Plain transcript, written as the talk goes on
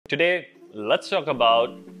Today, let's talk about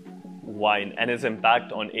wine and its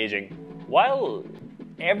impact on aging. While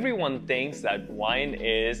everyone thinks that wine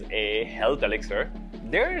is a health elixir,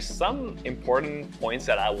 there are some important points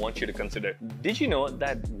that I want you to consider. Did you know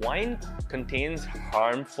that wine contains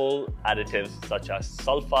harmful additives such as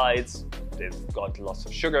sulfides? They've got lots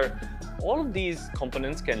of sugar. All of these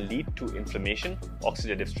components can lead to inflammation,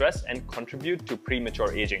 oxidative stress, and contribute to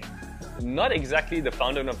premature aging. Not exactly the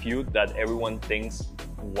fountain of youth that everyone thinks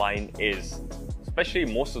wine is, especially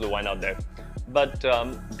most of the wine out there. But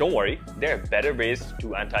don't worry, there are better ways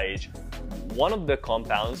to anti-age. One of the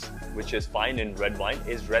compounds which is found in red wine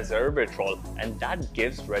is resveratrol, and that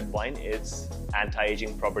gives red wine its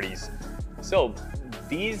anti-aging properties. So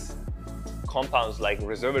these compounds like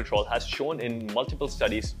resveratrol has shown in multiple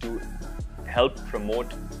studies to help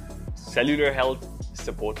promote cellular health,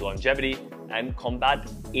 support longevity, and combat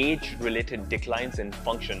age-related declines in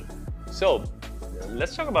function. So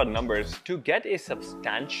let's talk about numbers. To get a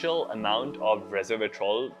substantial amount of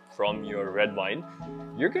resveratrol from your red wine,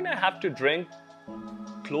 you're gonna have to drink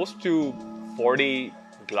close to 40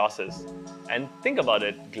 glasses. And think about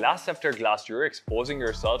it, glass after glass, you're exposing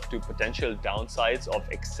yourself to potential downsides of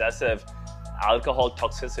excessive alcohol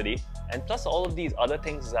toxicity, and plus all of these other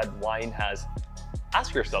things that wine has.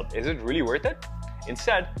 Ask yourself, is it really worth it?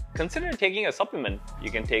 Instead, consider taking a supplement.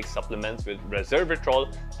 You can take supplements with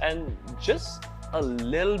resveratrol, and just a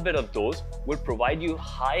little bit of those will provide you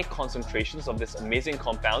high concentrations of this amazing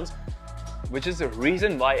compounds, which is the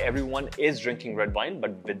reason why everyone is drinking red wine,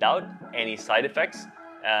 but without any side effects.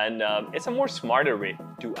 And it's a more smarter way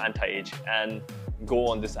to anti-age and go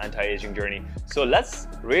on this anti-aging journey. So let's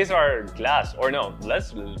raise our glass, or no,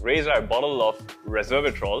 let's raise our bottle of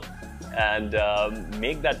resveratrol and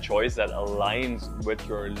make that choice that aligns with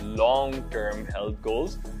your long-term health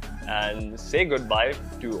goals, and say goodbye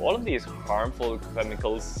to all of these harmful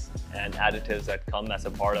chemicals and additives that come as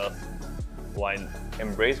a part of wine.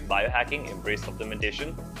 Embrace biohacking, embrace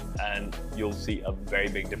supplementation, and you'll see a very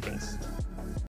big difference.